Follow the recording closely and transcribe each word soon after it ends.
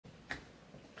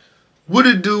What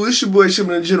it do? It's your boy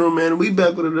Shimon the General, man. We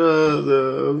back with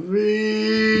another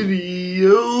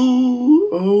video.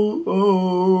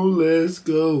 Oh, let's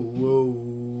go.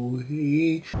 Whoa,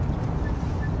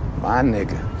 My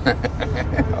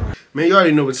nigga. Man, you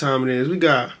already know what time it is. We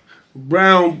got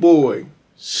Brown Boy,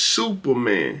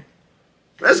 Superman.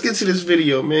 Let's get to this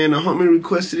video, man. The homie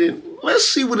requested it. Let's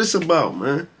see what it's about,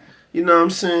 man. You know what I'm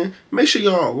saying? Make sure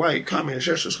y'all like, comment,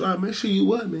 share, subscribe. Make sure you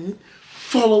what, man?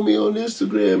 Follow me on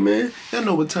Instagram, man. Y'all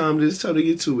know what time it is. Time to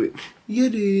get to it. You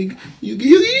dig? Yeah.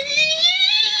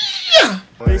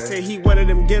 They say he one of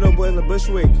them ghetto boys in the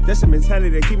Bushwick. That's the mentality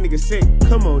that keep niggas sick.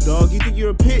 Come on, dog. You think you're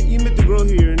a pit? You meant to grow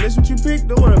here. And this what you pick?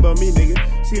 Don't worry about me,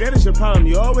 nigga. See, that is your problem.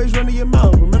 You always running your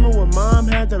mouth. Remember when mom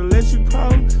had that electric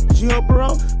problem? Did you help her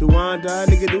out? DeJuan died,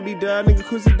 nigga Doobie died, nigga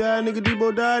Quincy died, nigga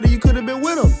Debo died, and you could have been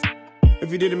with him.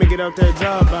 If you didn't make it out that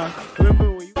job,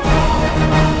 remember when you...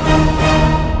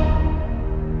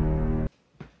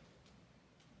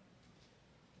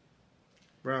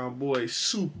 Brown Boy,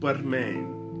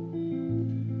 Superman.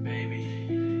 Baby,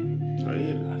 Oh,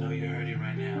 yeah. I know you heard it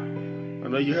right now. I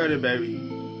know you heard it, baby.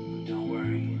 Don't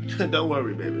worry, Don't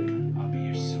worry, baby. I'll be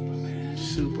your Superman.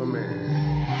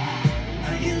 Superman.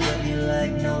 I can love you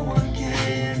like no one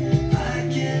can. I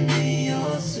can be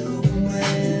your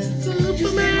Superman. Just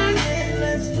take my hand,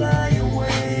 let's fly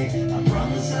away. I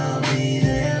promise I'll be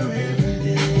there every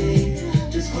day.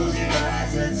 Just close your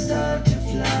eyes, let's start to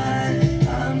fly.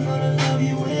 I'm gonna love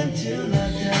you until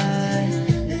I die.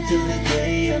 Until the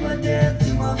day of my death,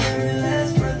 to my very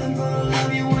last breath. I'm gonna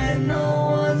love you when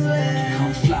no one's left.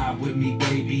 Come fly with me,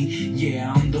 baby.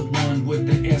 Yeah, I'm the one with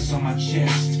the S on my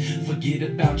chest. Forget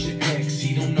about your ex,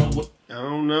 he don't know what. I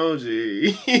don't know,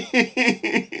 G.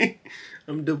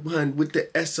 I'm the one with the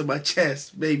S on my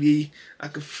chest, baby. I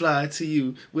could fly to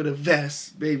you with a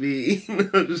vest, baby.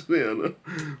 No, just no.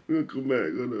 We'll come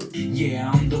back. Hold on.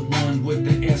 Yeah, I'm the one with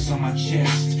the S on my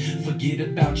chest. Forget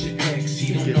about your ex,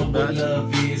 he don't know what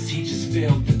love is, he just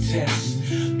failed the test.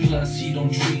 Plus, he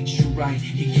don't treat you right,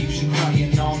 he keeps you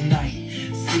crying all night.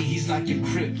 See, he's like your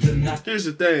kryptonite. Here's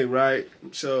the thing, right?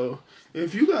 So,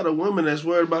 if you got a woman that's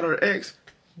worried about her ex,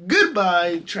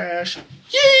 goodbye, trash.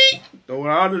 Yee! Throw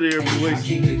her out of there, I boys.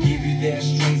 came to give you that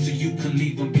strength so you can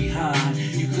leave him behind.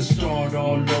 You can start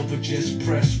all over, just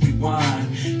press rewind.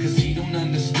 Cause he don't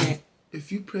understand. If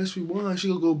you press rewind,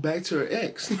 she'll go back to her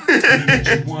ex.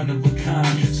 You're one of a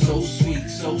kind, so sweet,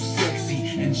 so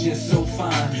sexy, and just so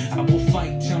fine. I will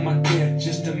fight till my death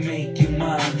just to make you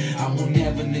mine. I will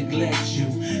never neglect you,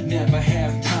 never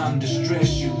have time to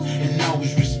stress you, and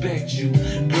always respect you.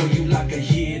 Girl, you like a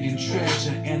hidden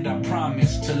treasure, and I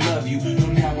promise to love you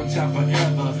from now until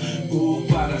forever.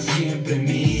 Para siempre,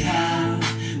 mija.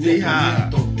 Te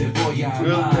prometo, te voy a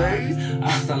amar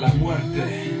hasta la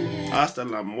muerte. Hasta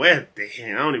la muerte.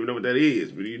 I don't even know what that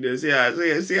is, but you just see how I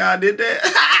say it. See how I did that?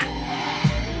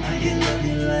 I can love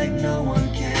you like no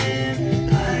one can.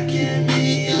 I can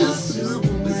be your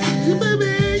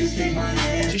Superman. Just take my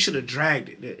hand. She should have dragged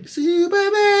it.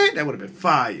 Superman. That would have been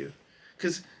fire.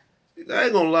 Cause I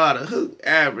ain't gonna lie, the hook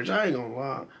average. I ain't gonna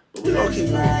lie. But we gonna keep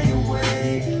Fly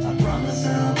away. I promise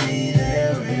I'll be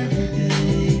there every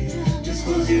day. Just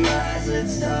close your eyes,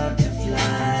 let's start to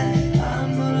fly.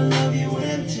 I'm gonna love you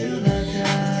until I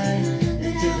die.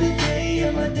 Until the day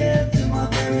of my death, to my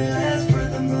very last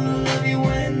breath. I'm gonna love you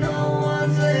when no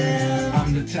one's left.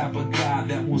 I'm the type of guy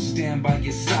that will stand by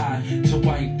your side to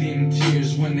wipe them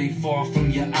tears when they fall from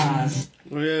your eyes.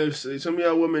 Well, yeah, some of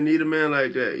y'all women need a man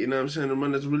like that. You know what I'm saying? The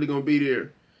one that's really gonna be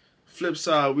there. Flip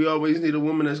side, we always need a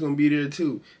woman that's gonna be there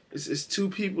too. It's two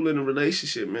people in a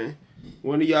relationship, man.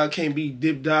 One of y'all can't be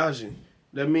dip dodging.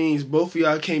 That means both of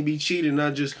y'all can't be cheating,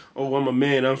 not just, oh, I'm a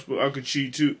man, I could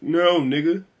cheat too. No,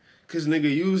 nigga. Cause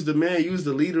nigga, use the man, use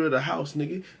the leader of the house,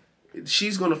 nigga.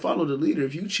 She's gonna follow the leader.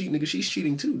 If you cheat, nigga, she's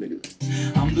cheating too,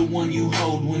 nigga. I'm the one you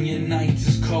hold when your nights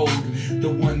is cold. The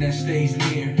one that stays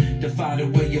near to fight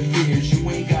away your fears. You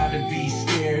ain't gotta be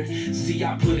scared. See,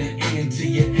 I put an end to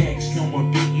your ex. No more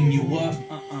beating you up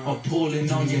or pulling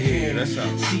on your hair. That's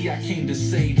how. See, I came to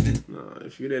save the Nah,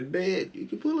 if you're that bad, you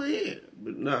can pull her in.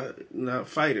 But not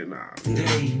fight it, nah.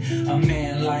 day. A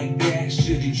man like that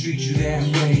shouldn't treat you that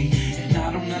way. And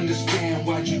I don't understand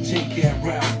why you take that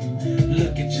route.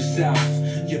 Look at yourself,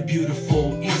 you're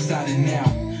beautiful inside and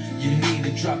out. You need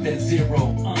to drop that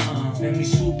zero, let me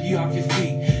swoop you off your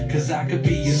feet, cause I could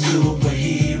be your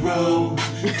superhero.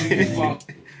 Do you follow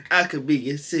I could be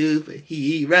a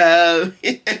superhero.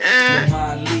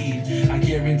 my lead? I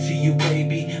guarantee you,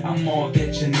 baby, I'm all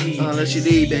that you need. All that you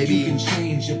need, baby. You can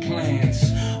change your plans.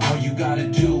 All you gotta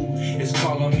do is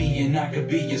call on me and I could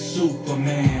be your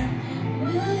Superman.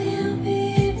 Will you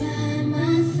be by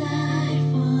my side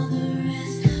for the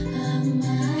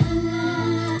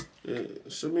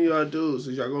Some of y'all dudes,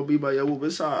 is y'all gonna be by your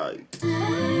woman's side.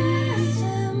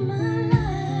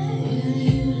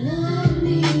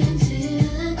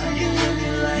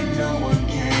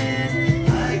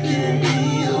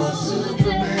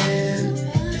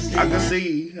 I can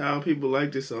see how people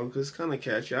like this song because it's kind of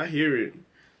catchy. I hear it,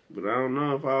 but I don't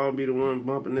know if I'll be the one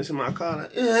bumping this in my car.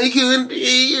 Like, I couldn't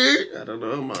be here. I don't know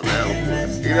about that one.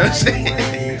 You know what I'm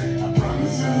saying?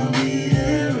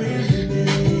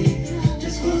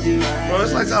 Bro,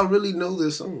 it's like I really know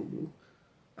this song, bro.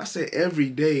 I said every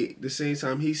day the same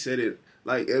time he said it.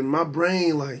 Like in my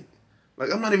brain, like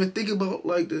I'm not even thinking about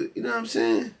like the, you know what I'm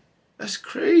saying? That's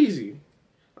crazy.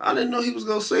 I didn't know he was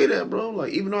gonna say that, bro.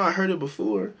 Like even though I heard it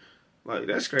before, like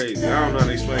that's crazy. I don't know how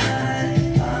to explain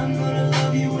it. I'm gonna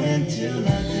love you until I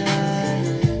die.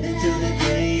 Until the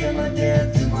day of my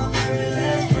death, to my very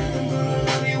last breath. I'm gonna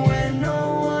love you when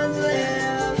no one's left.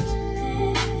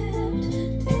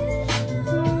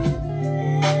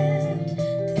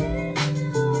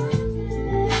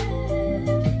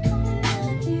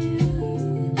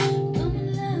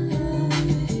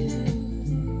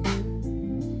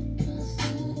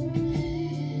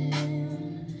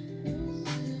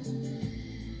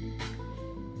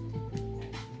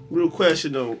 Real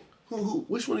question though,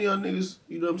 which one of y'all niggas,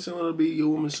 you know what I'm saying, wanna be your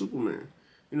woman Superman?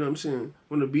 You know what I'm saying?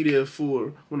 Wanna be there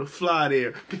for, wanna fly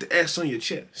there, put the S on your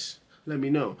chest. Let me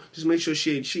know. Just make sure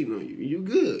she ain't cheating on you. You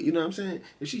good, you know what I'm saying?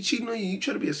 If she cheating on you, you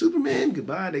try to be a Superman,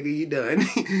 goodbye nigga, you done.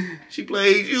 She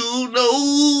played you,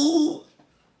 no.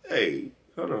 Hey,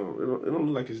 hold on, it don't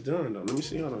look like it's done though. Let me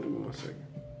see, hold on, give me 1 second.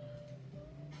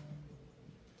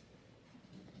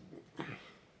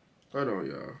 Hold on,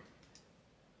 y'all.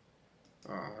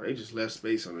 They just left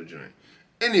space on the joint.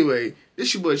 Anyway,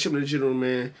 this your boy Chip the General,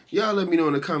 man. Y'all let me know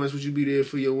in the comments, would you be there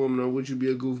for your woman or would you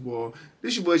be a goofball?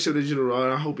 This your boy Chip the General,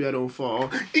 and I hope y'all don't fall.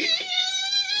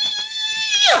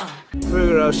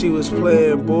 Figured out she was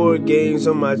playing board games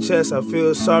on my chest. I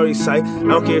feel sorry, sight. I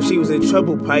don't care if she was in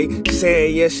trouble, pipe.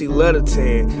 Saying yes, she love a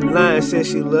tan. Lying said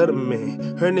she love a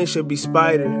man. Her name should be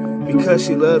Spider because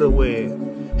she love to wear.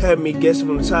 Had me guessing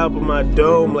from the top of my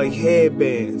dome like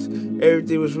headbands.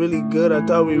 Everything was really good. I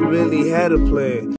thought we really had a plan.